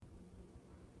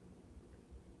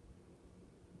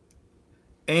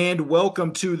And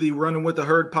welcome to the Running with the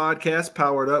Herd podcast,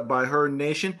 powered up by Herd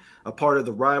Nation, a part of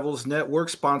the Rivals Network,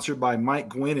 sponsored by Mike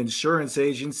Gwynn Insurance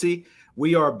Agency.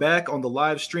 We are back on the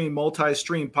live stream,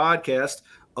 multi-stream podcast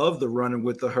of the Running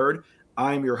with the Herd.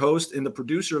 I am your host and the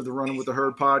producer of the Running with the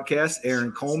Herd podcast,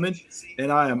 Aaron Coleman, and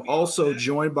I am also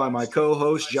joined by my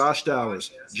co-host, Josh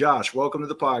Dowers. Josh, welcome to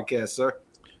the podcast, sir.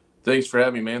 Thanks for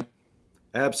having me, man.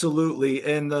 Absolutely.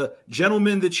 And the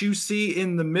gentleman that you see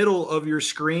in the middle of your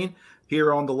screen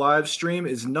here on the live stream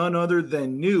is none other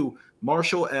than new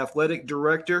Marshall Athletic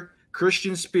Director,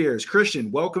 Christian Spears. Christian,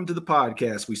 welcome to the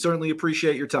podcast. We certainly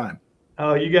appreciate your time.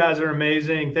 Oh, you guys are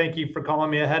amazing. Thank you for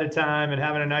calling me ahead of time and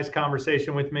having a nice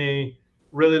conversation with me.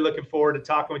 Really looking forward to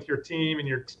talking with your team and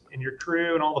your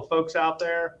crew and all the folks out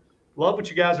there. Love what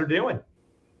you guys are doing.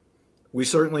 We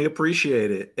certainly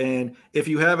appreciate it. And if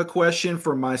you have a question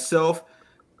for myself,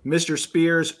 Mr.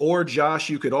 Spears, or Josh,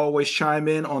 you could always chime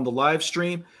in on the live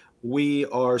stream. We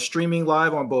are streaming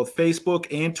live on both Facebook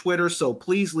and Twitter, so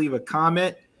please leave a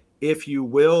comment if you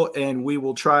will, and we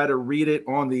will try to read it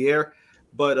on the air.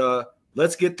 But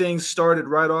let's get things started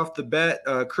right off the bat.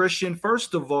 Christian,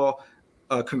 first of all,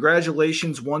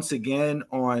 congratulations once again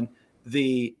on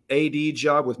the AD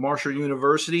job with Marshall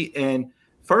University. And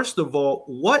first of all,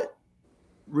 what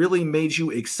really made you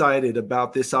excited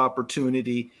about this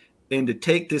opportunity and to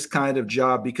take this kind of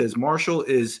job? Because Marshall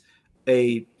is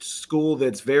a school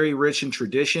that's very rich in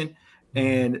tradition,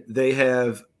 and they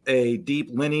have a deep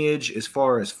lineage as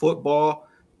far as football,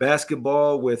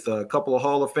 basketball, with a couple of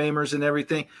Hall of Famers and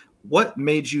everything. What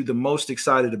made you the most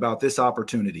excited about this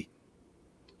opportunity?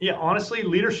 Yeah, honestly,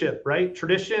 leadership, right?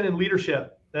 Tradition and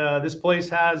leadership. This place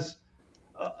has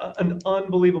an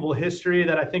unbelievable history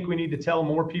that I think we need to tell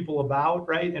more people about,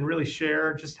 right? And really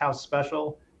share just how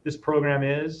special this program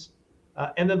is.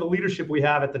 And then the leadership we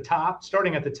have at the top,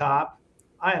 starting at the top.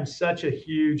 I am such a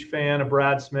huge fan of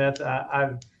Brad Smith.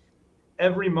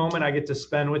 Every moment I get to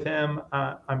spend with him,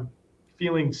 I'm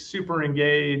feeling super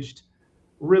engaged,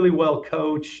 really well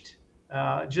coached,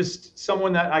 just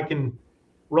someone that I can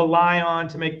rely on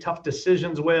to make tough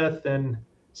decisions with, and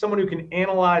someone who can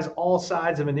analyze all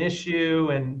sides of an issue,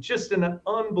 and just an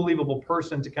unbelievable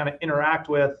person to kind of interact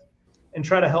with and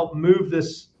try to help move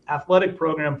this athletic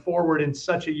program forward in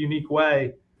such a unique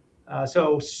way.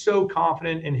 So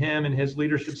confident in him and his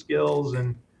leadership skills,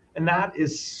 and that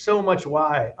is so much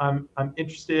why I'm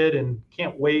interested and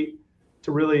can't wait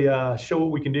to really show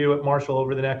what we can do at Marshall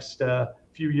over the next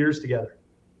few years together.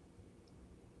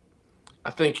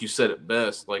 I think you said it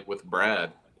best, like with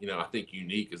Brad. I think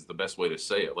unique is the best way to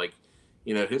say it. Like,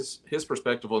 his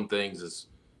perspective on things is,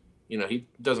 he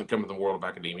doesn't come from the world of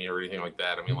academia or anything like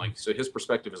that. I mean, so his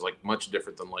perspective is like much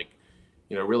different than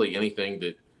really anything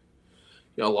that,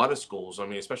 a lot of schools, I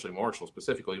mean, especially Marshall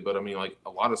specifically, but I mean, like a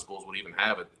lot of schools would even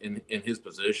have it in his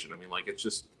position. I mean, like, it's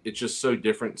just so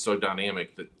different, so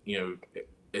dynamic that,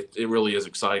 it really is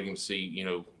exciting to see,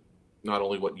 not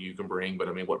only what you can bring, but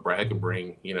I mean, what Brad can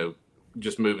bring,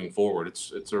 just moving forward.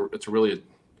 It's really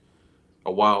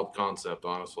a wild concept,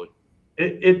 honestly.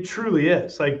 It truly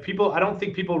is. Like, I don't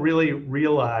think people really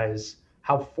realize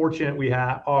how fortunate we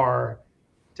are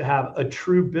to have a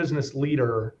true business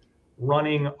leader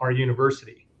running our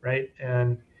university, right?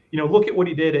 And look at what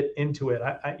he did at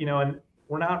Intuit. And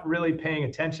we're not really paying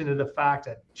attention to the fact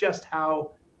that just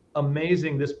how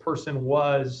amazing this person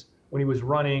was when he was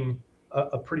running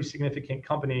a pretty significant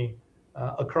company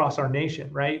across our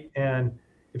nation, right? And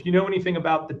if you know anything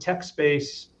about the tech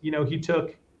space, he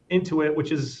took Intuit,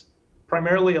 which is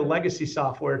primarily a legacy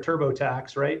software,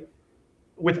 TurboTax, right,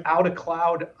 without a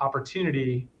cloud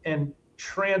opportunity, and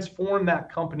transform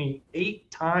that company 8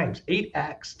 times,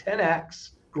 8x,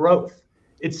 10x growth.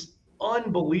 It's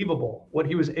unbelievable what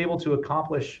he was able to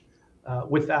accomplish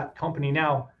with that company.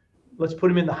 Now, let's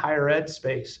put him in the higher ed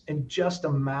space and just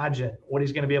imagine what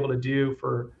he's going to be able to do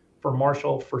for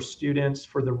Marshall, for students,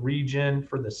 for the region,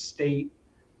 for the state.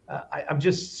 I'm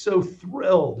just so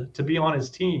thrilled to be on his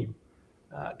team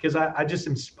because I just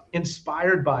am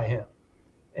inspired by him.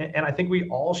 And I think we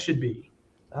all should be.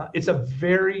 It's a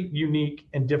very unique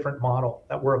and different model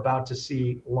that we're about to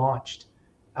see launched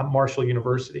at Marshall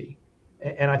University.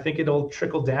 And I think it'll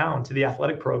trickle down to the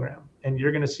athletic program. And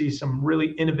you're going to see some really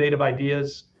innovative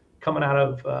ideas coming out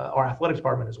of our athletics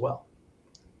department as well.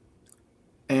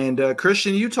 And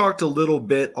Christian, you talked a little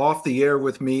bit off the air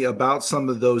with me about some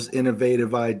of those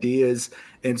innovative ideas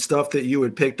and stuff that you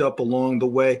had picked up along the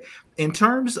way. In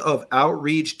terms of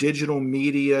outreach, digital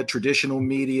media, traditional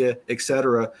media, et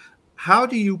cetera, how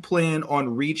do you plan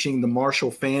on reaching the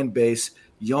Marshall fan base,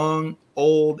 young,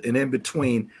 old, and in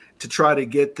between, to try to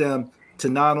get them to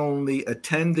not only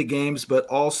attend the games, but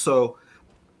also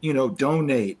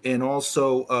donate and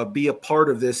also be a part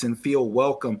of this and feel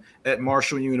welcome at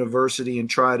Marshall University and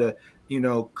try to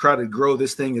grow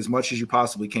this thing as much as you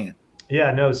possibly can?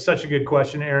 Yeah, no, such a good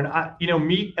question, Aaron.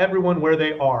 Meet everyone where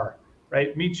they are,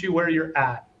 right? Meet you where you're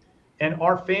at. And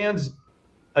our fans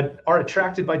are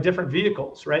attracted by different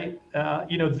vehicles, right?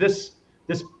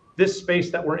 This space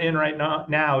that we're in right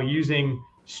now using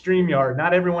StreamYard,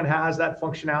 not everyone has that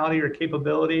functionality or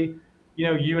capability.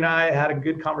 You and I had a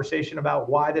good conversation about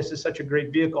why this is such a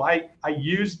great vehicle. I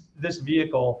used this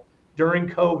vehicle during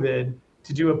COVID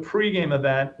to do a pregame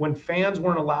event when fans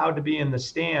weren't allowed to be in the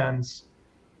stands,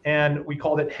 and we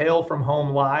called it Hail from Home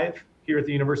Live here at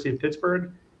the University of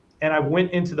Pittsburgh. And I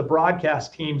went into the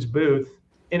broadcast team's booth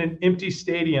in an empty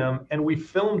stadium, and we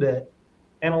filmed it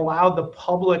and allowed the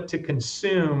public to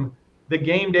consume the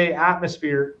game day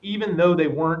atmosphere, even though they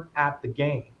weren't at the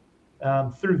game,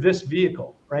 through this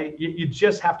vehicle, right? You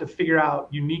just have to figure out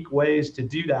unique ways to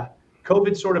do that.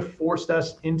 COVID sort of forced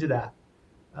us into that.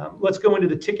 Let's go into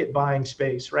the ticket buying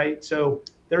space, right? So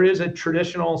there is a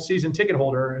traditional season ticket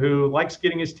holder who likes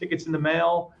getting his tickets in the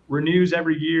mail, renews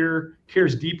every year,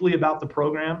 cares deeply about the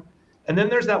program. And then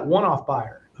there's that one-off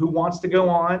buyer who wants to go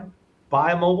on,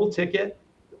 buy a mobile ticket,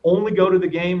 only go to the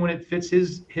game when it fits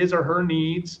his or her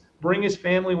needs, bring his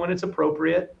family when it's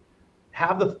appropriate,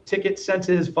 have the ticket sent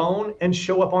to his phone, and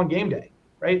show up on game day,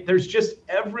 right?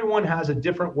 Everyone has a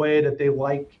different way that they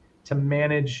like to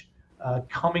manage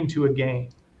coming to a game.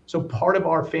 So part of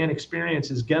our fan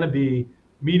experience is going to be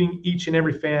meeting each and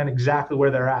every fan exactly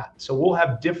where they're at. So we'll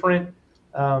have different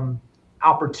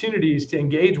opportunities to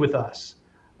engage with us.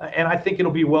 And I think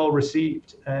it'll be well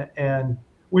received. And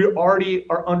we already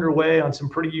are underway on some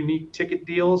pretty unique ticket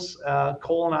deals.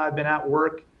 Cole and I have been at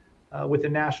work with a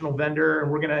national vendor,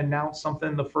 and we're going to announce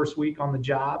something the first week on the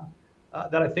job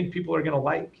that I think people are going to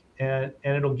like. And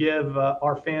it'll give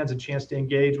our fans a chance to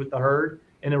engage with the herd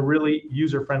in a really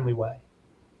user-friendly way.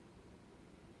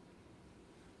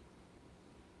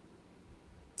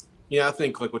 Yeah, I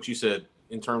think like what you said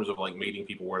in terms of like meeting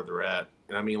people where they're at.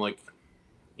 And I mean, like,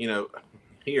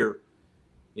 here,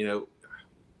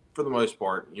 for the most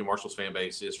part, Marshall's fan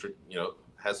base is,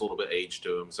 has a little bit of age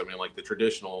to them. So I mean, like the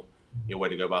traditional, way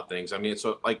to go about things. I mean,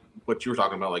 so like what you were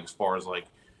talking about, like as far as like,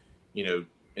 and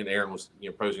Aaron was,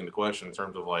 posing the question in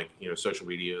terms of like, social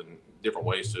media and different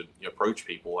ways to approach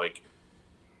people. Like,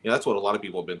 that's what a lot of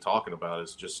people have been talking about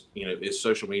is just, is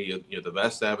social media, the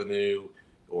best avenue,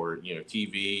 or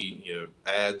TV,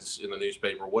 ads in the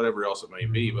newspaper, whatever else it may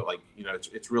be. But like,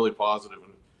 it's really positive,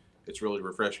 and it's really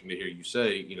refreshing to hear you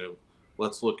say,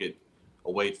 let's look at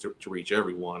a way to reach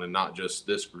everyone and not just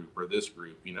this group or this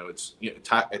group. It's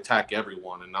attack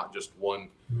everyone and not just one.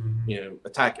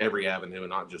 Attack every avenue and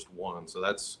not just one. So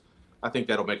I think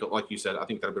that'll make it, like you said, I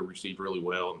think that'll be received really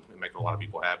well and make a lot of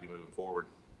people happy moving forward.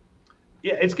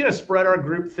 Yeah, it's going to spread our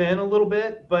group thin a little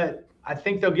bit, but I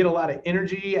think they'll get a lot of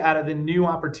energy out of the new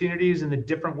opportunities and the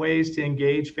different ways to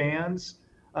engage fans.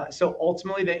 So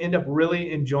ultimately, they end up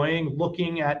really enjoying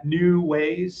looking at new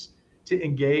ways to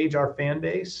engage our fan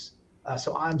base.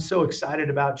 So I'm so excited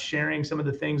about sharing some of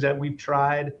the things that we've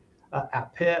tried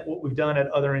at Pitt, what we've done at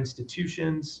other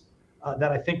institutions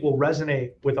that I think will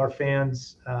resonate with our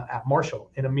fans at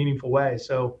Marshall in a meaningful way.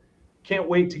 So can't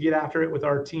wait to get after it with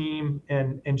our team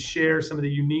and share some of the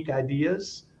unique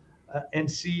ideas and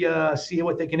see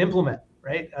what they can implement,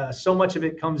 right? So much of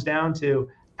it comes down to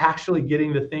actually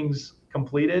getting the things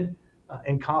completed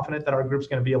and confident that our group's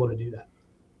going to be able to do that.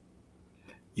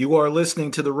 You are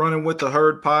listening to the Running with the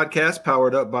Herd podcast,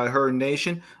 powered up by Herd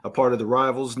Nation, a part of the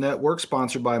Rivals Network,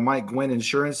 sponsored by Mike Gwynn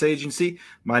Insurance Agency.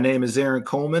 My name is Aaron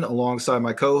Coleman, alongside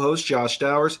my co-host, Josh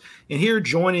Dowers. And here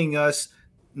joining us,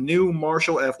 new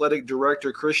Marshall Athletic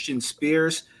Director, Christian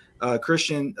Spears.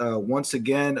 Christian, once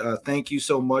again, thank you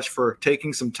so much for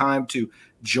taking some time to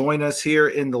join us here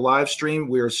in the live stream.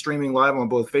 We are streaming live on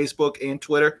both Facebook and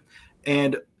Twitter.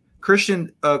 And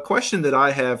Christian, a question that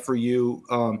I have for you,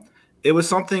 it was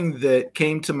something that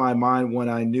came to my mind when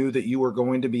I knew that you were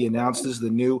going to be announced as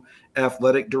the new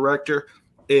athletic director,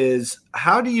 is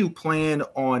how do you plan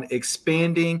on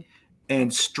expanding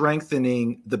and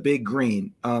strengthening the Big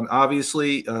Green?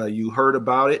 Obviously, you heard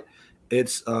about it.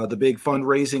 It's the big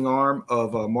fundraising arm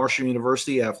of Marshall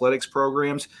University athletics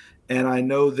programs. And I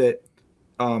know that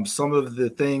some of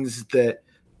the things that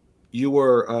you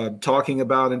were talking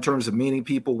about in terms of meeting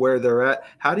people where they're at,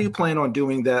 how do you plan on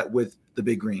doing that with the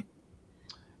Big Green?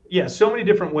 Yeah, so many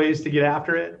different ways to get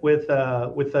after it with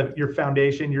your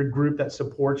foundation, your group that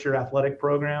supports your athletic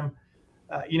program.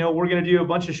 We're going to do a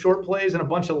bunch of short plays and a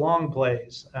bunch of long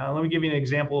plays. Let me give you an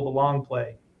example of a long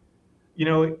play.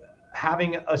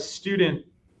 Having a student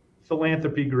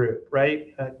philanthropy group,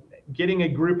 right? Getting a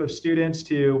group of students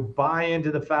to buy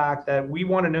into the fact that we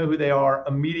want to know who they are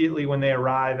immediately when they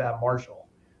arrive at Marshall.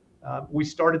 We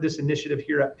started this initiative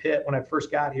here at Pitt when I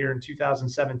first got here in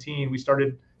 2017. We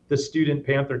started the Student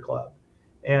Panther Club,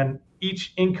 and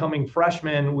each incoming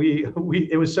freshman,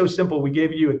 it was so simple. We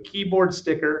gave you a keyboard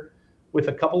sticker with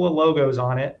a couple of logos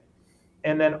on it,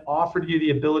 and then offered you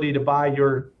the ability to buy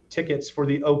your tickets for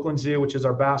the Oakland Zoo, which is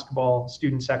our basketball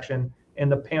student section,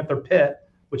 and the Panther Pit,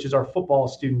 which is our football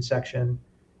student section.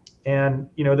 And,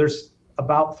 there's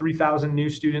about 3,000 new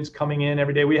students coming in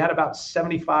every day. We had about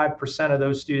 75% of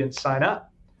those students sign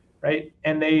up, right?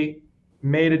 And they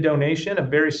made a donation, a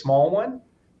very small one,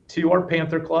 to our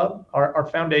Panther Club, our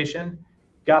foundation,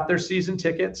 got their season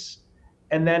tickets,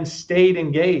 and then stayed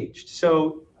engaged.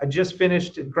 So I just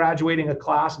finished graduating a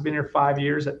class, I've been here 5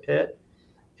 years at Pitt,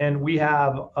 and we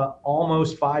have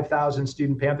almost 5,000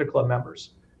 Student Panther Club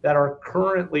members that are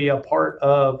currently a part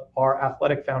of our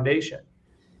athletic foundation.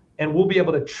 And we'll be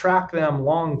able to track them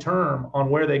long-term on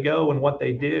where they go and what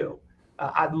they do.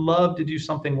 I'd love to do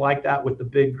something like that with the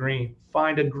Big Green.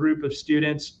 Find a group of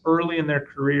students early in their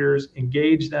careers,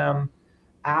 engage them,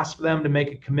 ask them to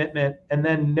make a commitment, and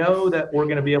then know that we're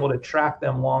going to be able to track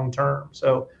them long-term.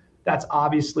 So that's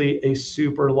obviously a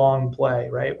super long play,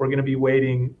 right? We're going to be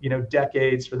waiting,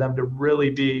 decades for them to really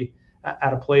be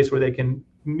at a place where they can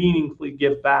meaningfully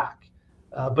give back.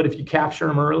 But if you capture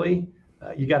them early,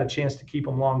 you got a chance to keep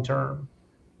them long term.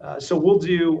 So we'll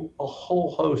do a whole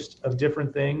host of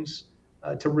different things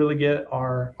to really get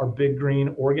our Big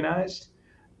Green organized.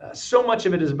 So much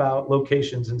of it is about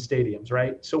locations and stadiums,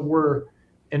 right? So we're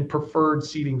in preferred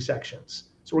seating sections.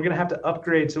 So we're going to have to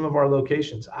upgrade some of our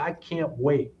locations. I can't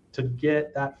wait to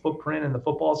get that footprint in the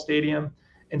football stadium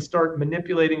and start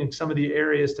manipulating some of the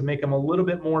areas to make them a little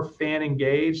bit more fan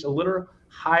engaged, a little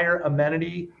higher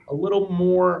amenity, a little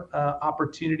more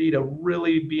opportunity to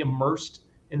really be immersed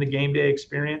in the game day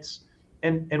experience.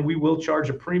 And we will charge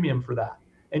a premium for that.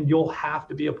 And you'll have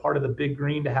to be a part of the Big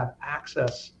Green to have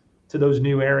access to those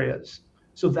new areas.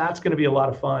 So that's going to be a lot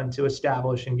of fun to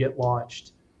establish and get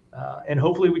launched. And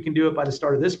hopefully we can do it by the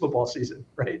start of this football season,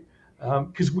 right?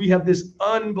 Because we have this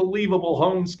unbelievable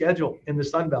home schedule in the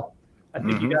Sun Belt. I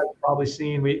think you guys have probably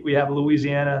seen, we have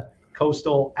Louisiana,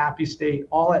 Coastal, Appy State,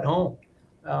 all at home.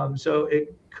 So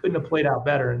it couldn't have played out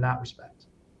better in that respect.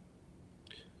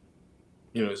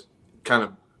 It's kind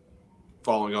of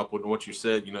following up with what you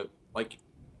said, like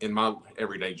in my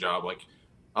everyday job, like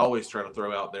I always try to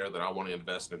throw out there that I want to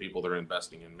invest in people that are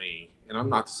investing in me. And I'm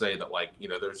not to say that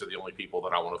those are the only people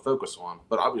that I want to focus on,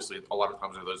 but obviously a lot of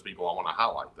times they're those people I want to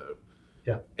highlight though.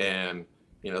 Yeah. And,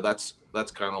 that's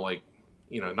kind of like,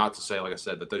 not to say, like I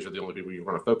said, that those are the only people you're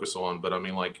going to focus on, but I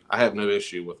mean, like, I have no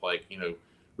issue with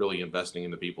really investing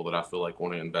in the people that I feel like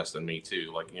want to invest in me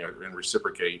too, and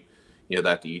reciprocate,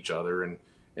 that to each other.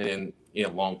 And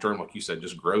long-term, like you said,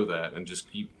 just grow that and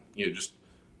just keep, just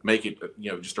make it,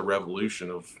 just a revolution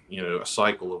of, a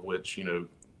cycle of which,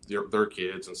 their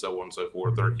kids and so on and so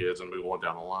forth, their kids, and move on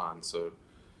down the line. So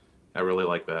I really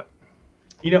like that.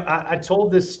 I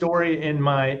told this story in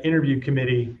my interview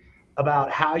committee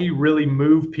about how you really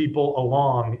move people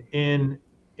along in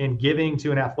giving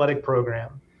to an athletic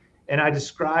program. And I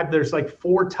described there's like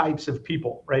 4 types of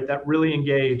people, right, that really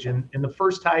engage. And in the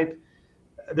first type,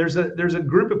 there's a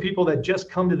group of people that just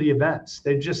come to the events.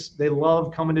 They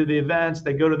love coming to the events.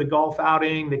 They go to the golf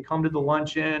outing. They come to the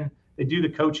luncheon. They do the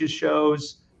coaches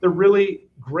shows. They're really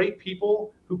great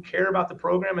people who care about the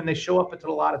program, and they show up at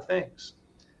a lot of things.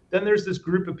 Then there's this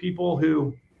group of people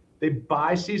who they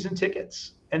buy season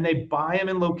tickets, and they buy them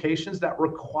in locations that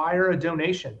require a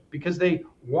donation because they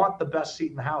want the best seat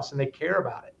in the house and they care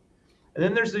about it. And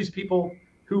then there's these people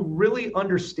who really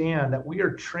understand that we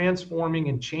are transforming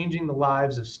and changing the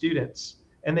lives of students,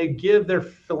 and they give their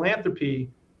philanthropy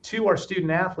to our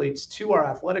student athletes, to our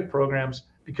athletic programs,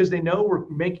 because they know we're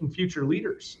making future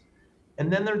leaders.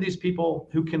 And then there are these people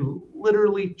who can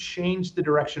literally change the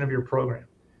direction of your program.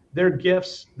 Their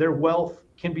gifts, their wealth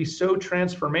can be so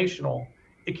transformational,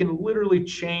 it can literally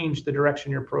change the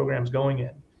direction your program's going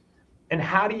in. And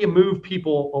how do you move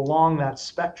people along that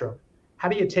spectrum? How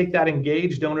do you take that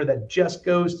engaged donor that just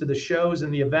goes to the shows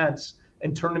and the events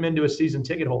and turn them into a season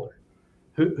ticket holder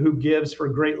who gives for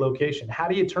a great location? How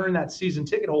do you turn that season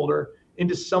ticket holder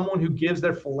into someone who gives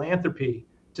their philanthropy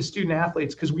to student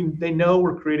athletes because they know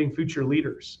we're creating future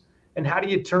leaders? And how do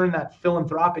you turn that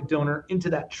philanthropic donor into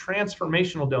that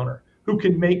transformational donor who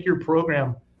can make your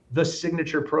program the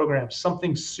signature program,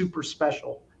 something super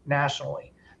special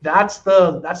nationally? That's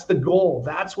the goal.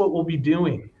 That's what we'll be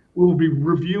doing. We'll be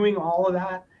reviewing all of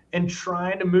that and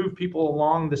trying to move people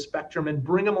along the spectrum and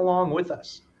bring them along with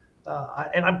us.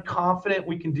 And I'm confident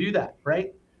we can do that,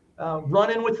 right?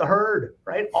 Running with the herd,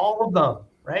 right? All of them,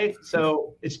 right?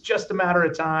 So it's just a matter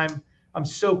of time. I'm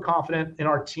so confident in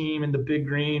our team and the Big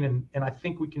Green, and I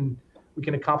think we can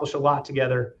accomplish a lot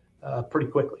together pretty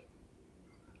quickly.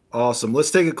 Awesome.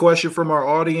 Let's take a question from our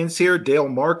audience here. Dale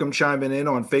Markham chiming in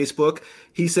on Facebook.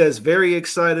 He says, very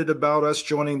excited about us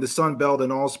joining the Sun Belt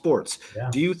in all sports. Yeah.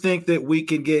 Do you think that we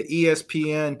can get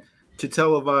ESPN to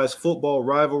televise football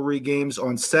rivalry games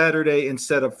on Saturday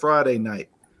instead of Friday night?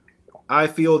 I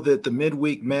feel that the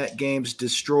midweek MAC games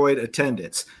destroyed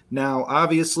attendance. Now,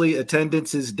 obviously,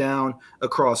 attendance is down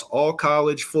across all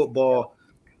college football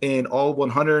and all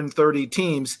 130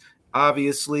 teams.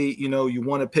 Obviously, you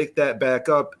want to pick that back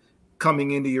up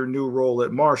coming into your new role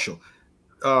at Marshall.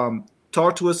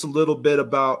 Talk to us a little bit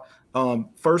about,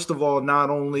 first of all,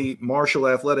 not only Marshall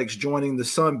Athletics joining the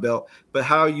Sun Belt, but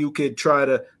how you could try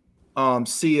to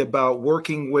see about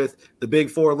working with the Big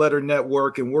Four-letter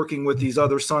network and working with these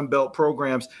other Sun Belt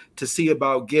programs to see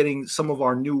about getting some of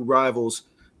our new rivals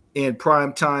in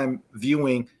primetime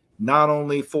viewing, not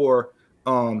only for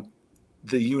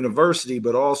the university,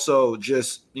 but also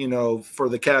just, for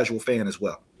the casual fan as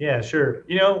well. Yeah, sure.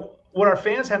 What our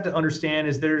fans have to understand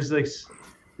is there's this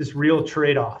real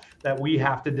trade-off that we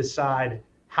have to decide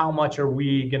how much are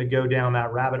we going to go down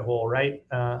that rabbit hole, right?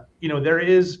 There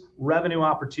is revenue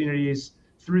opportunities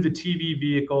through the TV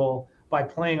vehicle by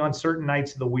playing on certain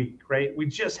nights of the week, right? We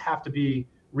just have to be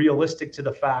realistic to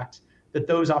the fact that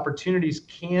those opportunities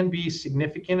can be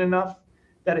significant enough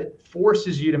that it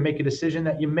forces you to make a decision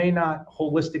that you may not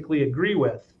holistically agree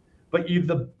with, but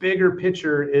the bigger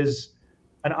picture is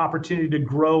an opportunity to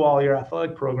grow all your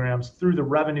athletic programs through the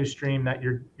revenue stream that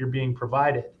you're being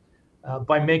provided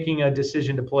by making a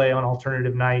decision to play on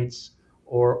alternative nights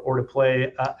or to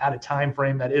play at a time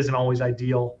frame that isn't always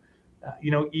ideal.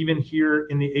 Even here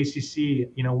in the ACC,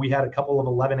 we had a couple of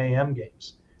 11 a.m.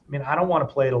 games. I mean, I don't want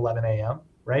to play at 11 a.m.,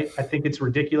 right? I think it's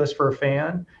ridiculous for a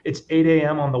fan. It's 8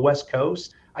 a.m. on the West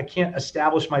Coast. I can't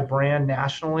establish my brand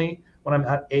nationally when I'm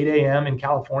at 8 a.m. in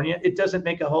California. It doesn't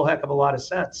make a whole heck of a lot of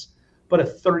sense. But a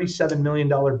 $37 million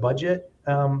budget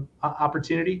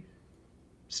opportunity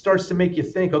starts to make you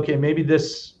think, okay, maybe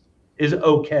this is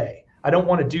okay. I don't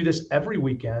want to do this every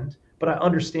weekend, but I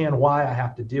understand why I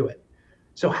have to do it.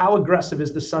 So how aggressive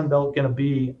is the Sun Belt going to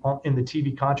be in the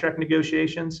TV contract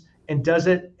negotiations? And does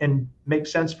it make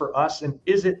sense for us? And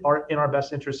is it in our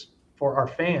best interest for our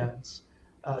fans?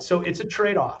 So it's a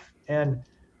trade-off. And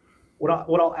what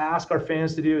I'll ask our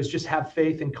fans to do is just have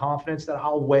faith and confidence that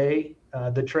I'll weigh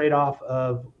the trade-off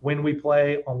of when we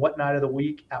play, on what night of the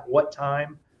week, at what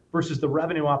time, versus the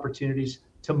revenue opportunities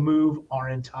to move our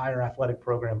entire athletic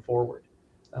program forward.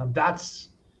 That's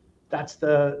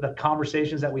the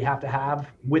conversations that we have to have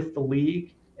with the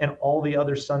league and all the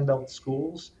other Sun Belt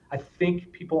schools. I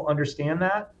think people understand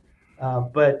that,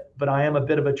 but I am a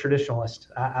bit of a traditionalist.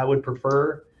 I would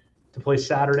prefer to play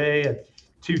Saturday at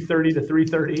 2:30 to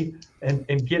 3:30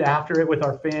 and get after it with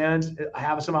our fans. I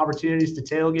have some opportunities to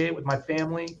tailgate with my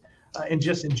family and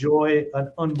just enjoy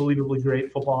an unbelievably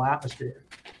great football atmosphere.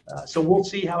 So we'll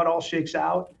see how it all shakes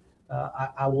out.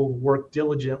 I will work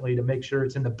diligently to make sure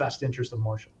it's in the best interest of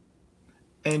Marshall.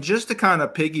 And just to kind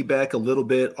of piggyback a little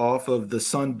bit off of the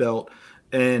Sun Belt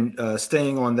and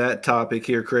staying on that topic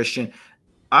here, Christian,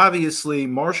 obviously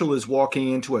Marshall is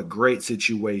walking into a great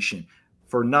situation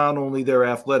for not only their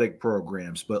athletic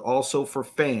programs, but also for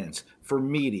fans, for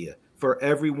media, for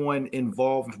everyone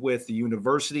involved with the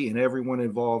university and everyone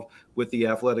involved with the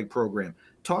athletic program.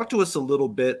 Talk to us a little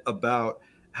bit about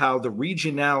how the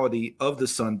regionality of the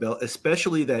Sun Belt,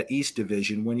 especially that East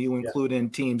Division, when you include in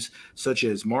teams such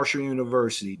as Marshall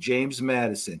University, James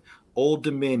Madison, Old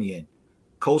Dominion,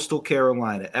 Coastal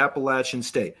Carolina, Appalachian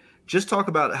State, just talk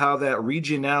about how that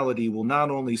regionality will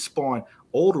not only spawn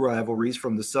old rivalries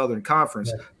from the Southern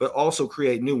Conference, but also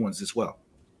create new ones as well.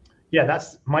 Yeah,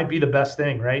 that's might be the best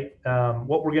thing, right?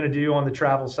 What we're going to do on the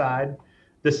travel side,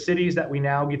 the cities that we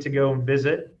now get to go and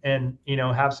visit and,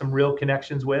 have some real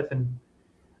connections with. And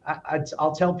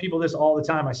I'll tell people this all the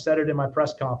time. I said it in my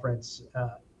press conference.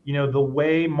 The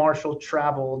way Marshall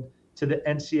traveled to the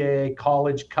NCAA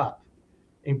College Cup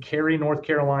in Cary, North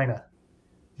Carolina,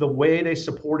 the way they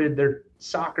supported their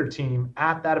soccer team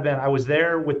at that event. I was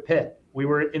there with Pitt. We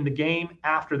were in the game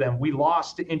after them. We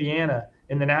lost to Indiana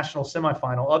in the national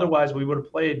semifinal. Otherwise, we would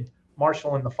have played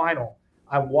Marshall in the final.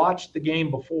 I watched the game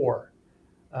before.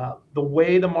 The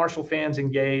way the Marshall fans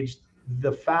engaged,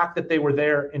 the fact that they were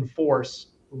there in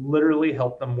force literally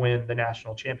helped them win the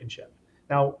national championship.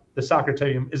 Now, the soccer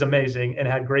team is amazing and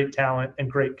had great talent and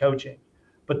great coaching,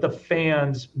 but the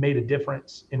fans made a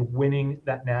difference in winning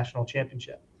that national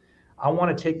championship. I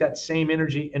want to take that same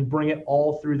energy and bring it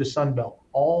all through the Sun Belt,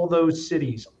 all those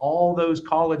cities, all those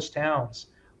college towns.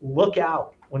 Look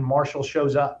out when Marshall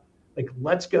shows up. Like,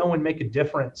 let's go and make a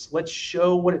difference. Let's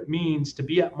show what it means to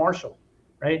be at Marshall,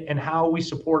 right? And how we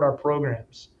support our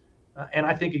programs. And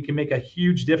I think it can make a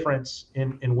huge difference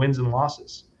in wins and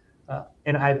losses.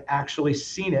 And I've actually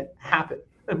seen it happen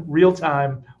in real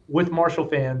time with Marshall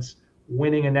fans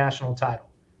winning a national title.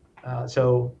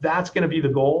 So that's going to be the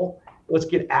goal. Let's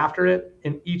get after it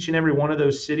in each and every one of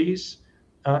those cities.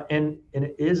 And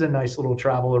it is a nice little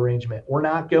travel arrangement. We're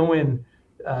not going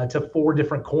to 4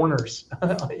 different corners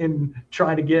in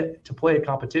trying to get to play a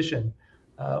competition.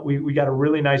 We got a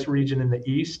really nice region in the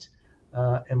East,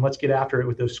 and let's get after it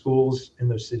with those schools in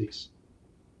those cities.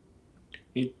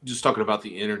 You just talking about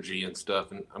the energy and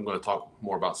stuff, and I'm going to talk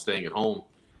more about staying at home.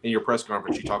 In your press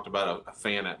conference, you talked about a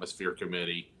fan atmosphere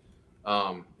committee,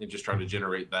 and just trying to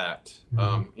generate that.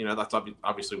 That's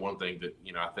obviously one thing that,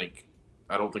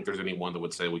 I don't think there's anyone that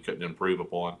would say we couldn't improve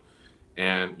upon.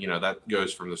 And, that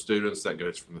goes from the students, that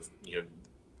goes from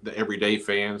the everyday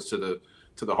fans to the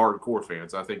hardcore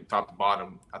fans. I think top to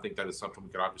bottom, I think that is something we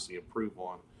could obviously improve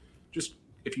on. Just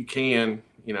if you can,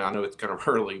 I know it's kind of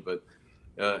early, but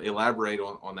elaborate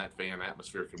on that fan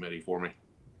atmosphere committee for me.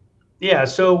 Yeah,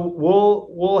 so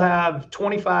we'll have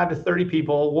 25 to 30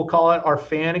 people. We'll call it our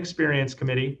fan experience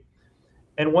committee.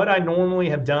 And what I normally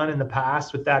have done in the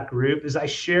past with that group is I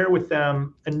share with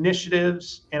them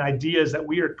initiatives and ideas that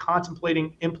we are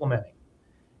contemplating implementing.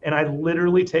 And I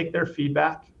literally take their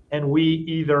feedback and we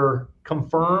either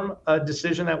confirm a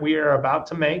decision that we are about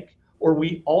to make, or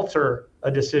we alter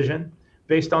a decision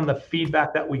based on the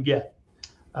feedback that we get.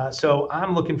 So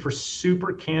I'm looking for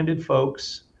super candid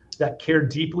folks that care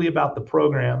deeply about the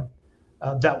program,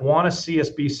 that want to see us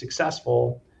be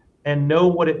successful and know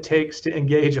what it takes to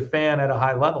engage a fan at a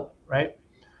high level, right?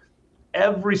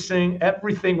 Everything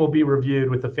will be reviewed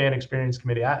with the fan experience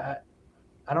committee. I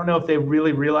don't know if they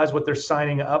really realize what they're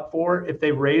signing up for if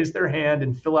they raise their hand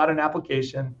and fill out an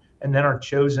application and then are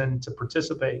chosen to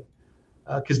participate,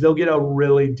 because they'll get a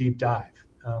really deep dive.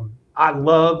 I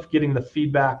love getting the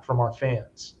feedback from our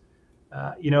fans.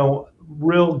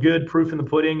 Real good proof in the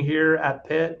pudding here at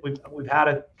Pitt. We've had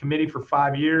a committee for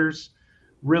 5 years,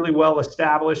 really well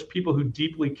established, people who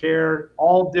deeply care,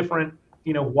 all different,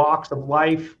 walks of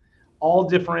life, all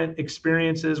different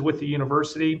experiences with the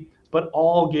university, but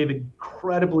all gave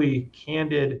incredibly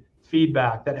candid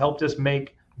feedback that helped us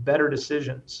make better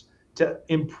decisions to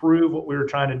improve what we were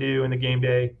trying to do in the game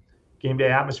day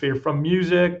atmosphere, from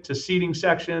music to seating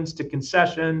sections to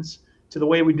concessions to the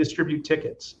way we distribute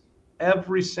tickets.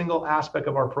 Every single aspect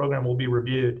of our program will be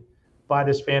reviewed by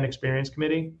this fan experience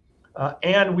committee.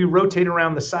 And we rotate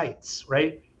around the sites,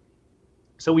 right?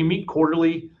 So we meet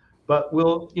quarterly, but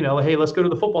we'll, hey, let's go to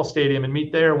the football stadium and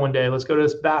meet there one day. Let's go to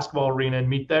this basketball arena and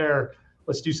meet there.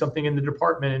 Let's do something in the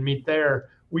department and meet there.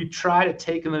 We try to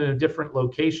take them to different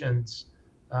locations.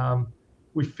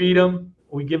 We feed them,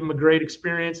 we give them a great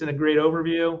experience and a great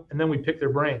overview, and then we pick their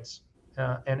brains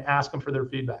and ask them for their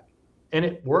feedback. And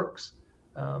it works.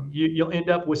 You'll end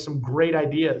up with some great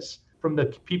ideas from the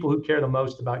people who care the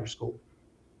most about your school.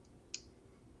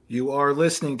 You are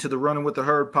listening to the Running with the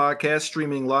Herd podcast,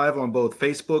 streaming live on both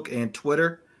Facebook and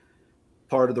Twitter,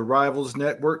 part of the Rivals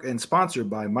Network and sponsored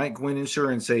by Mike Gwynn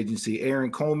Insurance Agency.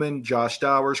 Aaron Coleman, Josh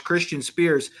Dowers, Christian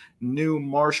Spears, new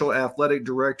Marshall Athletic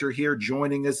Director, here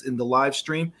joining us in the live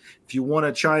stream. If you want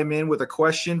to chime in with a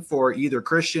question for either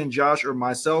Christian, Josh, or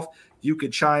myself, you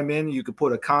could chime in. You could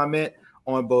put a comment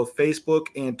on both Facebook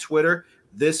and Twitter.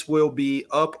 This will be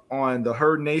up on the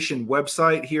Herd Nation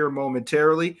website here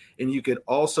momentarily, and you could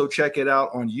also check it out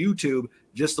on YouTube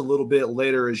just a little bit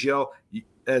later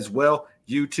as well.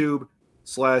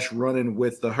 YouTube/Running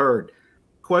with the Herd.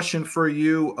 Question for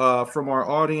you from our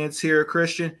audience here,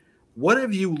 Christian. What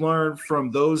have you learned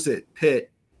from those at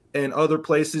Pitt and other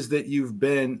places that you've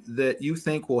been that you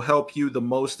think will help you the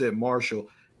most at Marshall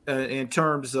in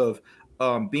terms of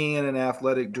being an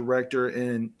athletic director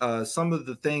and some of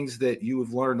the things that you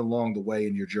have learned along the way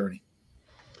in your journey?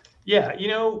 Yeah,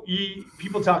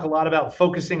 people talk a lot about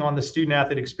focusing on the student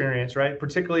athlete experience, right?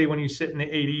 Particularly when you sit in the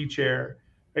AD chair.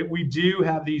 Right? We do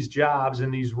have these jobs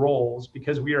and these roles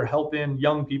because we are helping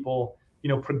young people,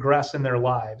 progress in their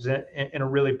lives in a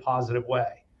really positive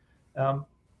way.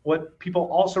 What people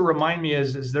also remind me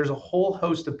is there's a whole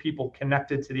host of people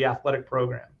connected to the athletic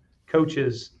program: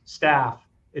 coaches, staff,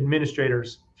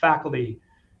 administrators, faculty,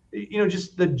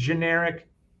 just the generic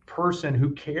person who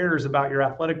cares about your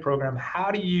athletic program.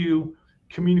 How do you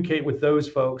communicate with those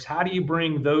folks? How do you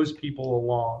bring those people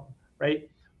along, right?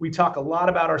 We talk a lot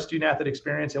about our student athlete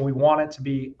experience and we want it to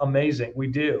be amazing. We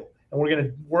do. and we're going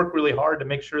to work really hard to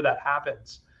make sure that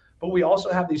happens. But we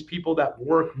also have these people that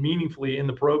work meaningfully in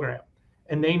the program,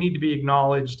 and they need to be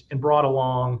acknowledged and brought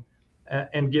along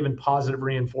and given positive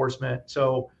reinforcement.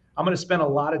 So I'm going to spend a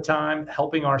lot of time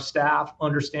helping our staff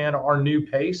understand our new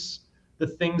pace, the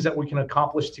things that we can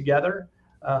accomplish together,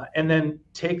 and then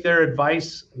take their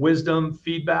advice, wisdom,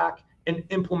 feedback, and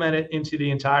implement it into the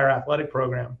entire athletic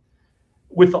program,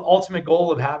 with the ultimate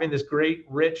goal of having this great,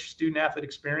 rich student-athlete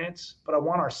experience. But I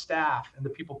want our staff and the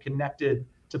people connected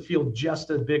to feel just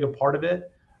as big a part of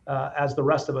it as the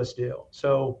rest of us do.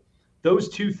 So those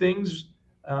two things,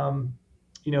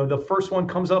 the first one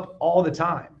comes up all the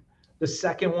time. The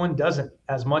second one doesn't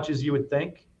as much as you would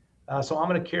think. So I'm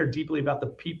going to care deeply about the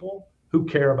people who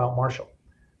care about Marshall,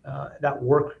 that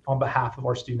work on behalf of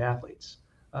our student-athletes,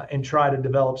 and try to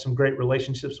develop some great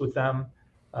relationships with them,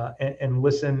 and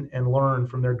listen and learn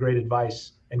from their great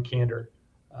advice and candor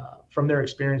from their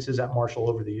experiences at Marshall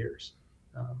over the years.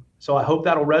 So I hope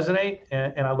that'll resonate,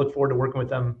 and I look forward to working with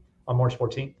them on March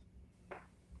 14th.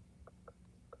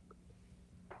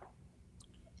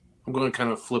 I'm going to kind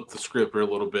of flip the script here a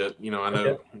little bit. I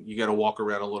know you got to walk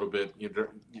around a little bit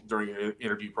during your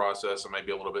interview process, and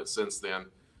maybe a little bit since then.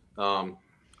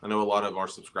 I know a lot of our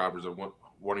subscribers are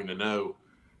wanting to know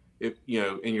if,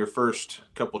 in your first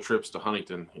couple trips to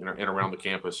Huntington and around the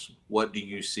campus, what do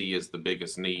you see as the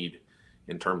biggest need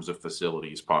in terms of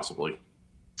facilities, possibly?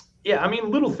 Yeah,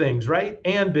 little things, right?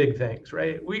 And big things,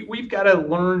 right? We've got to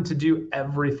learn to do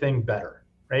everything better,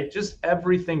 right? Just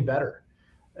everything better.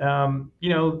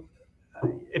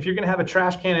 If you're going to have a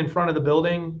trash can in front of the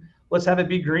building, let's have it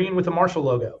be green with a Marshall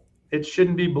logo. It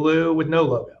shouldn't be blue with no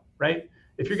logo, right?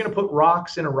 If you're going to put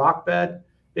rocks in a rock bed,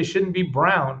 they shouldn't be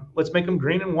brown. Let's make them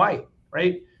green and white,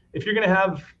 right? If you're going to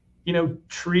have,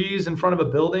 trees in front of a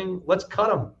building, let's cut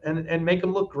them and make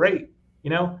them look great.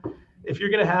 If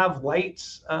you're going to have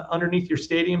lights underneath your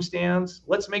stadium stands,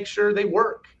 let's make sure they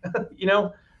work. If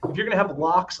you're going to have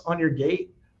locks on your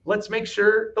gate, let's make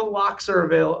sure the locks are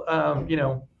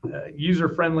available,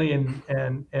 user-friendly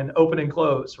and open and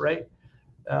close, right?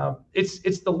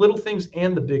 It's the little things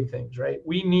and the big things, right?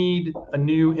 We need a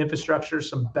new infrastructure,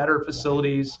 some better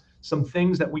facilities, some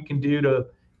things that we can do to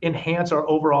enhance our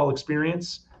overall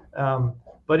experience.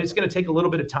 But it's going to take a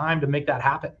little bit of time to make that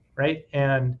happen, right?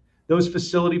 And those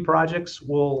facility projects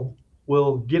will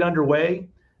get underway,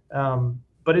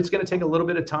 but it's going to take a little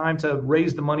bit of time to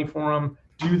raise the money for them,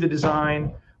 do the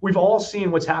design. We've all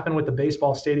seen what's happened with the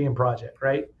baseball stadium project,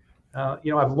 right?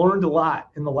 I've learned a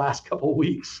lot in the last couple of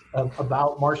weeks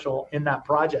about Marshall in that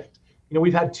project.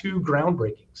 We've had 2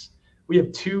 groundbreakings. We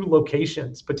have 2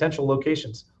 locations, potential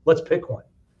locations. Let's pick one.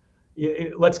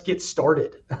 Let's get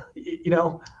started,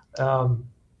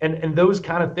 and those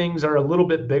kind of things are a little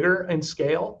bit bigger in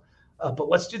scale, but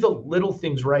let's do the little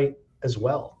things right as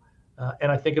well.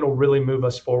 And I think it'll really move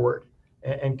us forward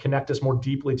and connect us more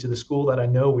deeply to the school that I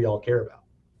know we all care about.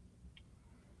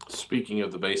 Speaking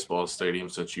of the baseball stadium,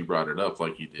 since you brought it up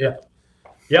like you did.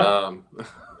 Yeah.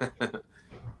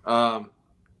 How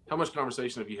much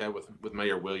conversation have you had with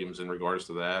Mayor Williams in regards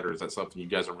to that? Or is that something you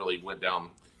guys have really went down,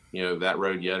 that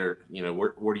road yet? Or,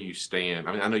 where do you stand?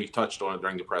 I know you touched on it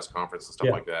during the press conference and stuff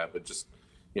like that, but just,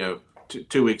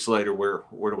 2 weeks later,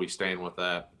 where do we stand with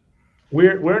that?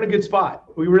 We're in a good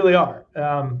spot. We really are.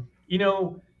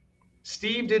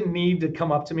 Steve didn't need to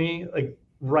come up to me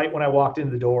right when I walked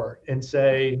into the door and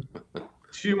say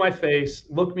to my face,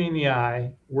 look me in the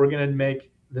eye, we're going to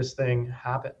make this thing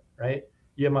happen, right?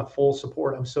 You have my full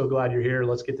support. I'm so glad you're here.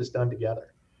 Let's get this done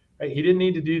together, right? He didn't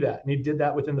need to do that. And he did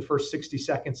that within the first 60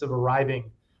 seconds of arriving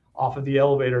off of the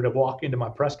elevator to walk into my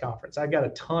press conference. I got a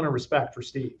ton of respect for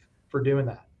Steve for doing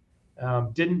that.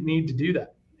 Didn't need to do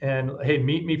that. And hey,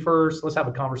 meet me first. Let's have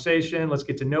a conversation. Let's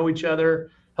get to know each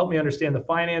other. Help me understand the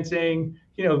financing,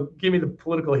 give me the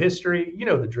political history,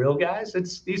 the drill, guys.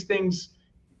 These things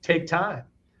take time.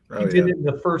 He did it in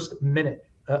the first minute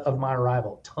of my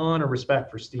arrival. Ton of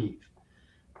respect for Steve.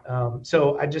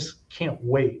 So I just can't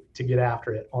wait to get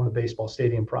after it on the baseball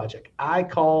stadium project. I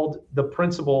called the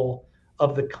principal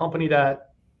of the company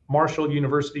that Marshall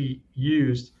University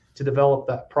used to develop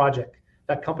that project.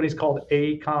 That company's called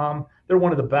AECOM. They're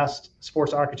one of the best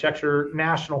sports architecture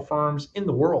national firms in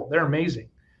the world. They're amazing.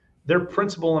 Their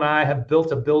principal and I have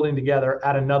built a building together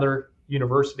at another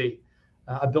university.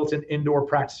 I built an indoor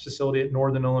practice facility at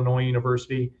Northern Illinois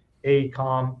University.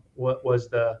 AECOM was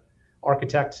the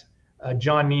architect.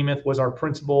 John Nemeth was our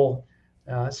principal.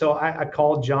 So I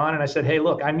called John and I said, hey,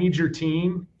 look, I need your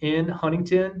team in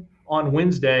Huntington on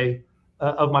Wednesday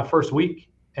of my first week.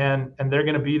 And they're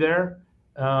going to be there.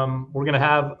 We're going to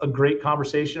have a great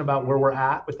conversation about where we're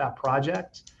at with that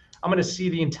project. I'm going to see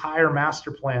the entire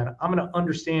master plan. I'm going to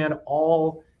understand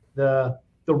all the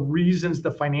reasons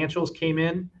the financials came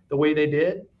in the way they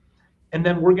did. And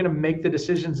then we're going to make the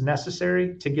decisions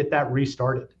necessary to get that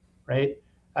restarted, right?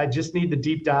 I just need the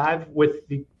deep dive with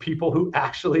the people who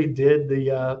actually did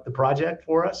the project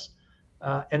for us.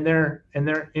 And they're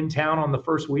in town on the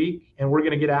first week, and we're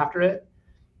going to get after it.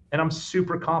 And I'm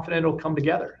super confident it'll come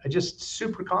together. I just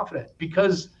super confident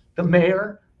because the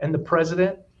mayor and the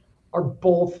president are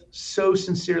both so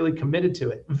sincerely committed to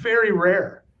it. Very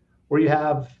rare where you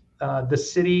have the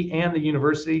city and the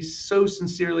university so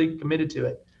sincerely committed to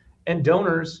it, and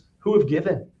donors who have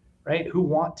given, right, who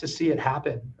want to see it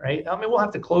happen, right? I mean, we'll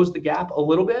have to close the gap a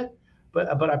little bit,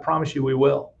 but I promise you we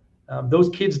will. Those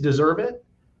kids deserve it.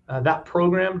 That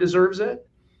program deserves it,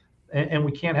 and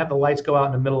we can't have the lights go out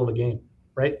in the middle of a game,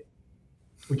 right?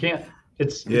 We can't.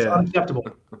 It's unacceptable.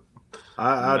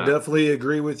 I definitely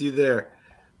agree with you there.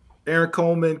 Aaron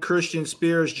Coleman, Christian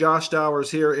Spears, Josh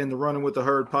Dowers here in the Running with the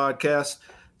Herd podcast,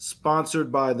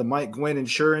 sponsored by the Mike Gwynn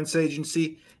Insurance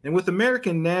Agency. And with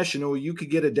American National, you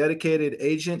could get a dedicated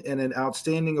agent and an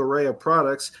outstanding array of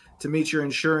products to meet your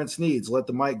insurance needs. Let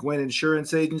the Mike Gwynn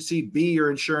Insurance Agency be your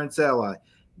insurance ally.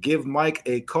 Give Mike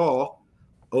a call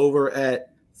over at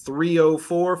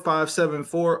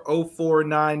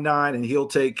 304-574-0499, and he'll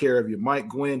take care of you. Mike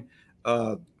Gwynn,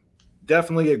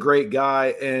 definitely a great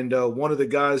guy, and one of the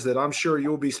guys that I'm sure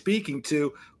you'll be speaking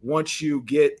to once you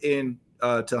get in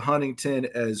to Huntington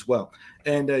as well.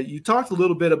 And you talked a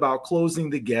little bit about closing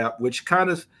the gap, which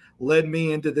kind of led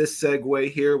me into this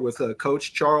segue here with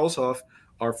Coach Charles Huff,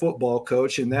 our football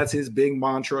coach, and that's his big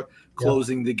mantra,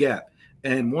 closing the gap.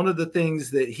 And one of the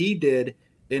things that he did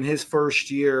in his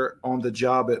first year on the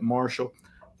job at Marshall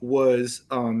was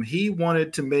he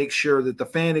wanted to make sure that the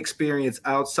fan experience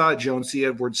outside Joan C.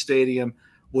 Edwards Stadium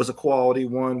was a quality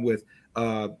one with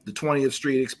the 20th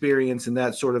Street experience and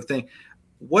that sort of thing.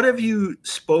 What have you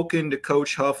spoken to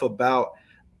Coach Huff about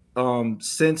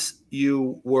since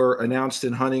you were announced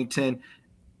in Huntington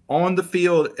on the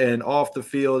field and off the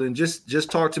field? And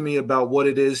just talk to me about what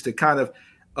it is to kind of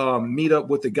meet up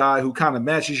with the guy who kind of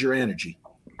matches your energy.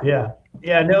 No,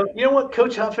 you know what?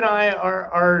 Coach Huff and I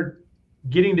are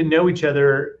getting to know each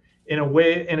other in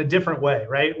a different way,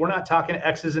 right? We're not talking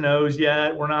X's and O's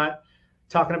yet. We're not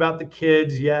talking about the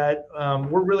kids yet.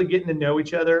 We're really getting to know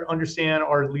each other, understand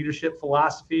our leadership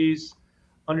philosophies,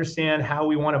 understand how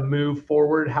we want to move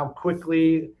forward, how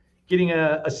quickly, getting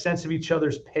a sense of each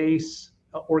other's pace,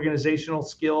 organizational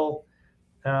skill,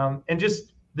 and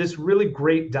just this really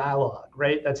great dialogue,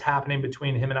 right? That's happening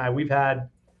between him and I. We've had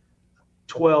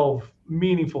 12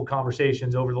 meaningful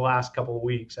conversations over the last couple of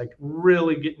weeks, like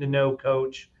really getting to know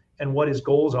Coach and what his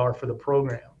goals are for the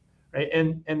program, right?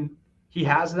 And he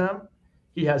has them.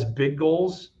 He has big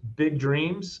goals, big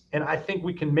dreams, and I think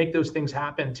we can make those things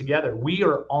happen together. We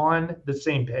are on the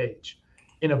same page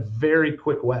in a very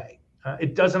quick way.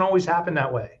 It doesn't always happen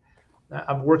that way.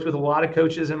 I've worked with a lot of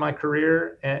coaches in my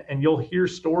career, and you'll hear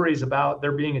stories about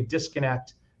there being a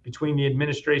disconnect between the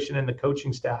administration and the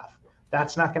coaching staff.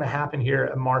 That's not going to happen here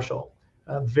at Marshall.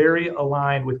 Very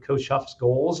aligned with Coach Huff's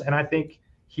goals, and I think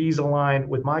he's aligned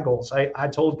with my goals. I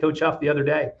told Coach Huff the other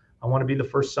day, I want to be the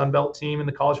first Sun Belt team in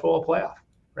the college football playoff,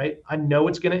 right? I know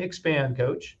it's going to expand,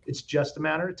 Coach. It's just a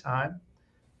matter of time.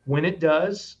 When it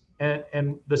does,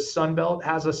 and the Sun Belt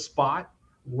has a spot,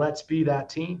 let's be that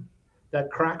team that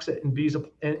cracks it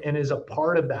and is a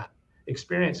part of that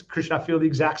experience. Christian, I feel the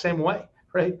exact same way,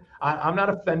 right? I'm not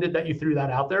offended that you threw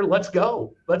that out there. Let's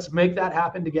go. Let's make that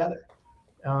happen together.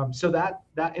 So that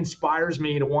inspires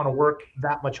me to want to work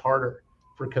that much harder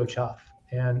for Coach Huff,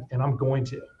 and I'm going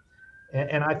to.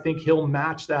 And I think he'll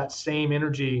match that same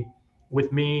energy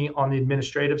with me on the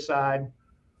administrative side.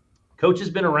 Coach has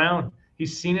been around.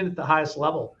 He's seen it at the highest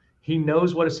level. He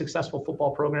knows what a successful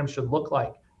football program should look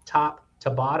like, top to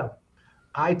bottom.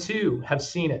 I, too, have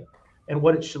seen it and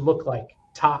what it should look like,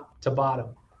 top to bottom.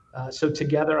 So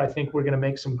together, I think we're going to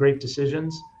make some great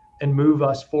decisions and move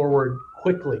us forward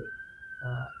quickly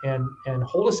and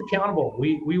hold us accountable.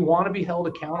 We want to be held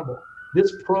accountable.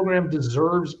 This program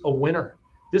deserves a winner.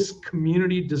 This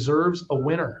community deserves a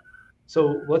winner.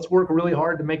 So let's work really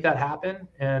hard to make that happen.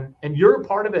 And you're a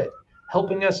part of it,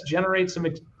 helping us generate some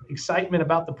excitement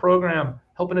about the program,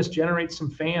 helping us generate some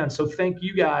fans. So thank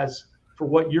you guys for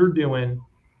what you're doing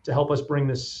to help us bring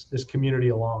this community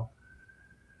along.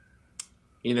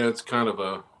 You know, it's kind of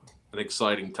an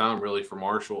exciting time really for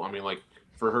Marshall. I mean, like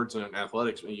for Hertz-An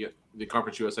Athletics, you got the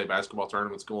Conference USA basketball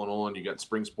tournaments going on. You got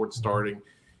spring sports starting.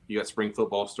 You got spring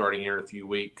football starting here in a few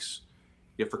weeks.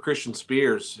 Yeah, for Christian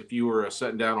Spears, if you were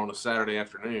sitting down on a Saturday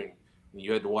afternoon and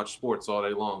you had to watch sports all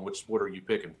day long, which sport are you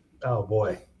picking? Oh,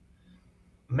 boy.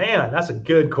 Man, that's a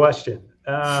good question.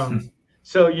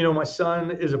 So, my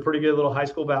son is a pretty good little high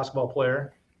school basketball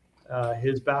player.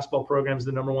 His basketball program is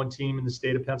the #1 team in the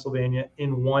state of Pennsylvania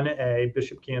in 1A,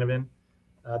 Bishop Canevin.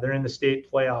 They're in the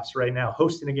state playoffs right now,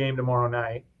 hosting a game tomorrow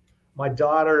night. My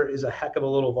daughter is a heck of a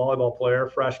little volleyball player,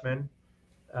 freshman.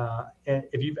 And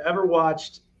if you've ever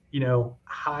watched,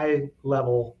 high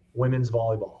level women's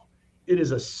volleyball, it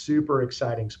is a super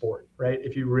exciting sport, right?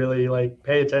 If you really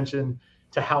pay attention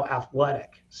to how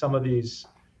athletic some of these,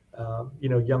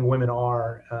 young women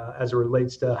are as it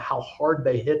relates to how hard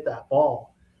they hit that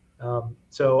ball.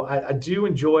 So I do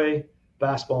enjoy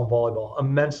basketball and volleyball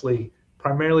immensely,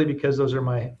 primarily because those are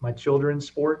my children's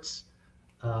sports.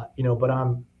 But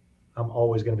I'm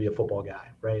always going to be a football guy,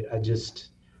 right? I just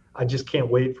can't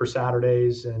wait for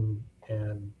Saturdays and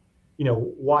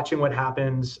watching what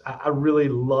happens. I really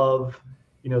love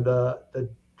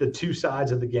the two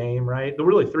sides of the game, right? The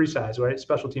really three sides, right?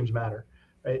 Special teams matter,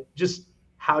 right? Just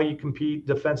how you compete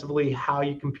defensively, how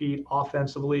you compete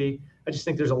offensively. I just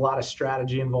think there's a lot of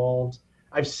strategy involved.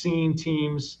 I've seen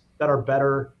teams that are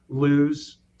better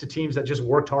lose to teams that just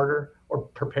worked harder or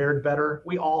prepared better.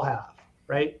 We all have,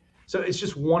 right? So it's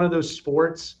just one of those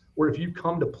sports where if you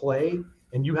come to play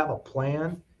and you have a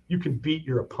plan, you can beat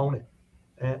your opponent.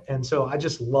 And so I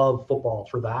just love football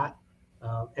for that.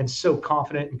 And so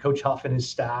confident in Coach Huff and his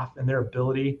staff and their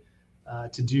ability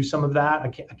to do some of that. I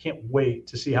can't wait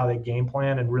to see how they game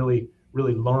plan and really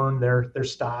learn their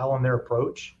style and their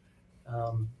approach.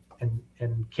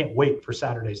 And can't wait for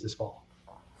Saturdays this fall.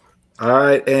 All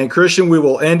right. And Christian, we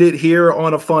will end it here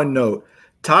on a fun note.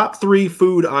 Top 3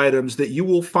 food items that you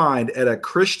will find at a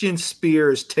Christian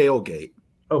Spears tailgate.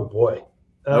 Oh boy.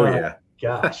 Yeah.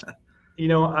 Gosh.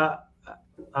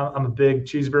 I'm a big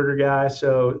cheeseburger guy,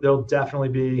 so there'll definitely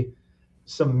be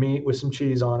some meat with some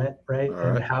cheese on it, right? All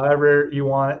and right. however you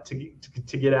want it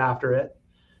to get after it.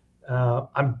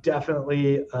 I'm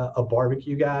definitely a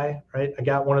barbecue guy, right? I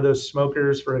got one of those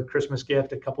smokers for a Christmas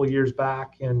gift a couple of years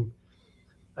back, and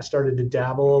I started to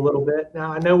dabble a little bit.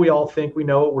 Now, I know we all think we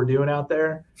know what we're doing out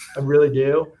there. I really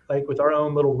do, like with our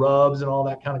own little rubs and all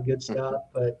that kind of good stuff.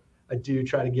 But I do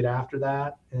try to get after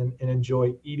that and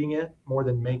enjoy eating it more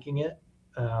than making it.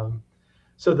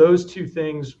 So those two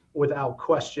things without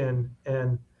question.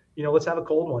 And, let's have a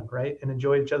cold one, right? And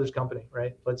enjoy each other's company,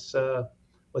 right? Let's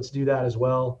do that as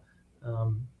well,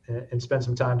 and spend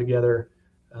some time together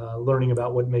learning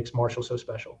about what makes Marshall so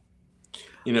special.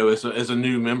 As a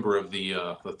new member of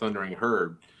the Thundering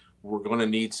Herd, we're going to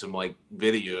need some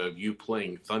video of you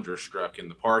playing Thunderstruck in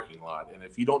the parking lot. And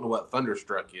if you don't know what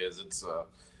Thunderstruck is,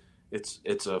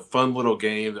 it's a fun little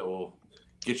game that will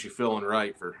get you feeling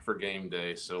right for game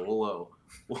day. So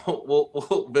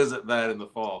we'll visit that in the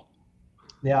fall.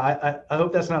 Yeah, I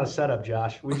hope that's not a setup,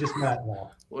 Josh. We just met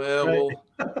now. Well,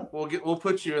 right? we'll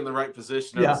put you in the right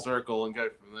position in the circle and go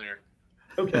from there.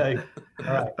 Okay. All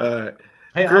right. All right.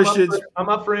 Hey, I'm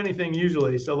up for anything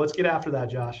usually, so let's get after that,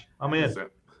 Josh. I'm in.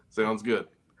 Sounds good.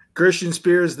 Christian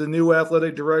Spears, the new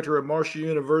athletic director at Marshall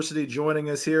University, joining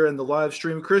us here in the live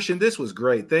stream. Christian, this was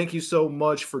great. Thank you so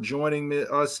much for joining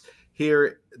us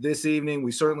here this evening.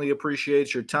 We certainly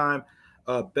appreciate your time.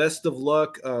 Best of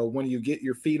luck when you get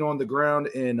your feet on the ground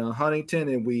in Huntington,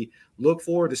 and we look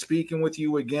forward to speaking with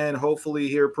you again, hopefully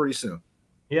here pretty soon.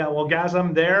 Yeah, well, guys,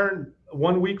 I'm there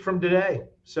 1 week from today,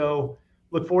 so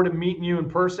look forward to meeting you in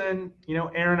person.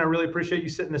 Aaron, I really appreciate you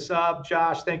setting this up.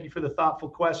 Josh, thank you for the thoughtful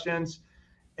questions.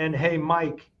 And hey,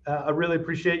 Mike, I really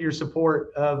appreciate your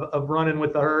support of running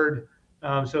with the herd.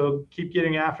 So keep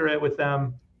getting after it with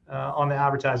them on the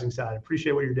advertising side.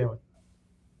 Appreciate what you're doing.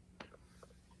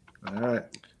 All right.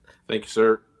 Thank you,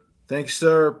 sir. Thank you,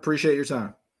 sir. Appreciate your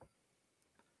time.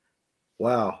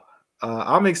 Wow.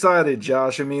 I'm excited,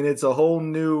 Josh. I mean, it's a whole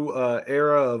new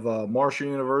era of Marshall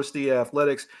University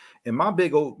athletics. And my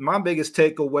biggest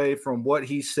takeaway from what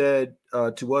he said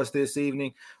to us this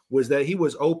evening was that he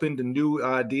was open to new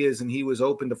ideas and he was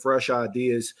open to fresh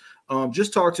ideas.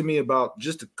 Just talk to me about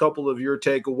just a couple of your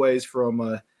takeaways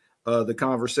from the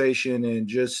conversation and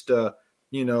just,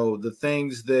 the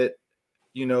things that,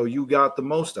 you got the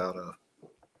most out of.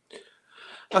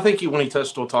 I think when he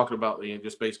touched on talking about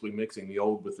just basically mixing the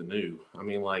old with the new, I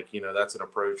mean, that's an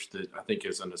approach that I think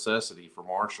is a necessity for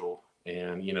Marshall.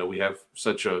 And, we have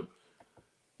such a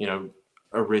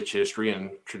rich history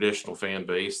and traditional fan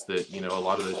base that, a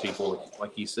lot of those people,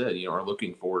 like he said, are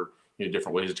looking for,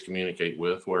 different ways to communicate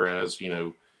with. Whereas,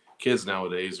 kids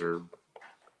nowadays are,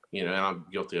 and I'm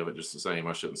guilty of it just the same.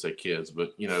 I shouldn't say kids,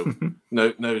 but,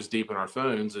 nose deep in our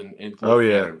phones and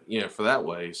for that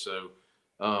way. So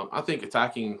I think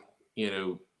attacking,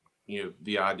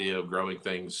 the idea of growing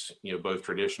things, both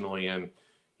traditionally and,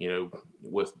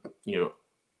 with,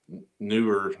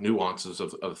 newer nuances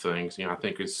of things, I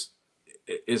think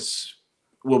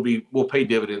will pay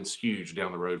dividends huge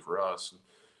down the road for us.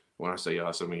 When I say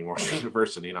us, I mean Marshall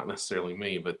University, not necessarily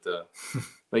me, but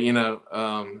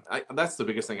that's the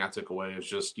biggest thing I took away is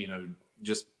just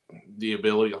the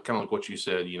ability, kind of like what you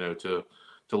said, to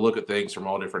look at things from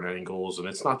all different angles. And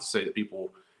it's not to say that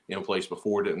people in place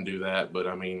before didn't do that, but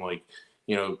I mean,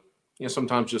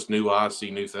 sometimes just new eyes see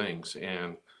new things,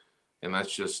 and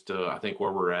that's just I think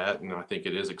where we're at, and I think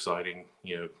it is exciting,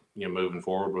 moving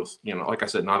forward with, like I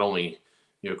said, not only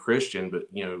Christian, but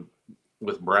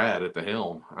with Brad at the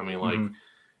helm. I mean,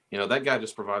 mm-hmm. That guy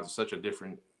just provides such a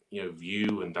different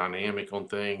view and dynamic on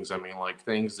things. I mean, like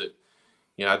things that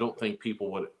I don't think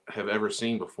people would have ever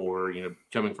seen before.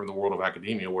 Coming from the world of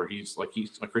academia, where he's like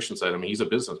Christian said. I mean, he's a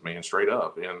businessman straight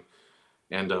up,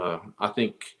 and I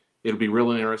think it'll be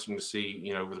really interesting to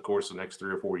see over the course of the next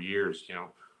 3 or 4 years,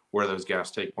 where those guys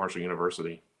take Marshall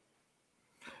University.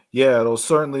 Yeah, it'll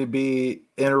certainly be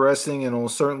interesting, and it'll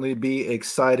certainly be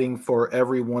exciting for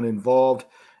everyone involved,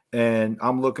 and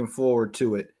I'm looking forward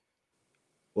to it.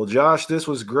 Well, Josh, this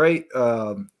was great.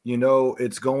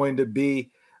 It's going to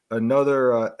be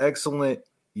another excellent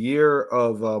year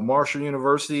of Marshall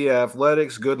University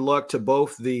athletics. Good luck to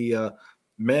both the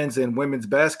men's and women's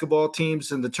basketball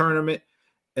teams in the tournament.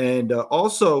 And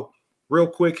also, real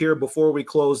quick here before we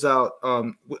close out,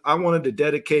 I wanted to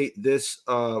dedicate this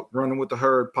Running with the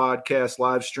Herd podcast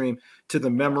live stream to the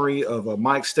memory of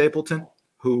Mike Stapleton,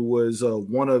 who was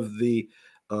one of the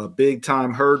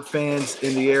big-time Herd fans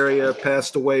in the area,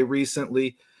 passed away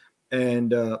recently.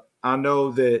 And I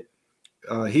know that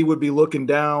he would be looking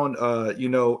down,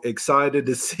 excited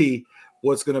to see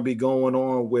what's going to be going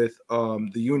on with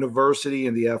the university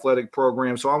and the athletic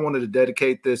program. So I wanted to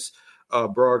dedicate this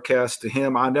broadcast to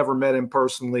him. I never met him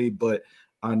personally, but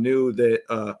I knew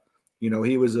that,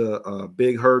 he was a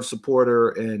big Herd supporter.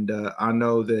 And I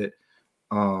know that,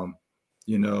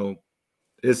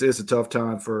 it's a tough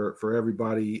time for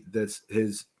everybody that's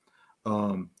his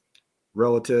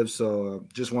relatives. So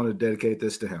just wanted to dedicate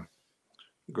this to him.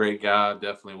 Great guy.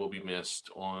 Definitely will be missed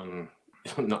on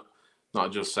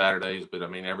not just Saturdays, but I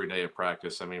mean, every day of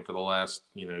practice. I mean, for the last,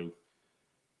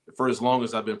 for as long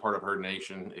as I've been part of Herd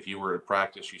Nation, if you were at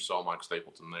practice, you saw Mike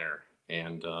Stapleton there.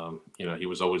 And, he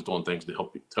was always doing things to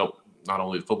help not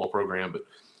only the football program, but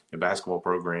the basketball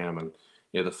program. And,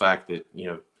 the fact that,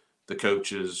 the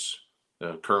coaches,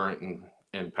 current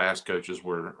and past coaches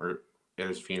were at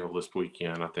his funeral this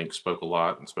weekend, I think spoke a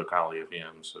lot and spoke highly of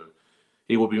him. So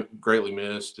he will be greatly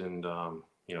missed, and,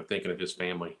 thinking of his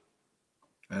family.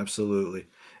 Absolutely.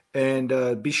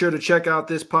 And be sure to check out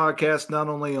this podcast, not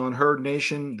only on Herd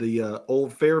Nation, the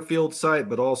old Fairfield site,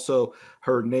 but also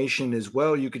Herd Nation as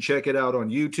well. You can check it out on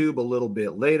YouTube a little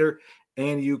bit later,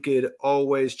 and you could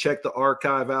always check the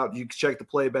archive out. You can check the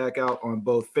playback out on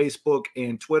both Facebook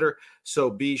and Twitter. So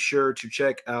be sure to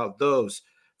check out those.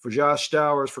 For Josh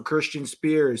Stowers, for Christian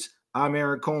Spears, I'm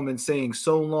Aaron Coleman saying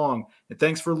so long, and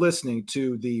thanks for listening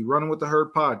to the Running with the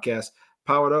Herd podcast,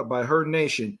 powered up by Herd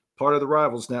Nation, part of the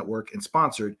Rivals Network, and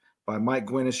sponsored by Mike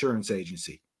Gwynn Insurance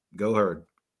Agency. Go Herd.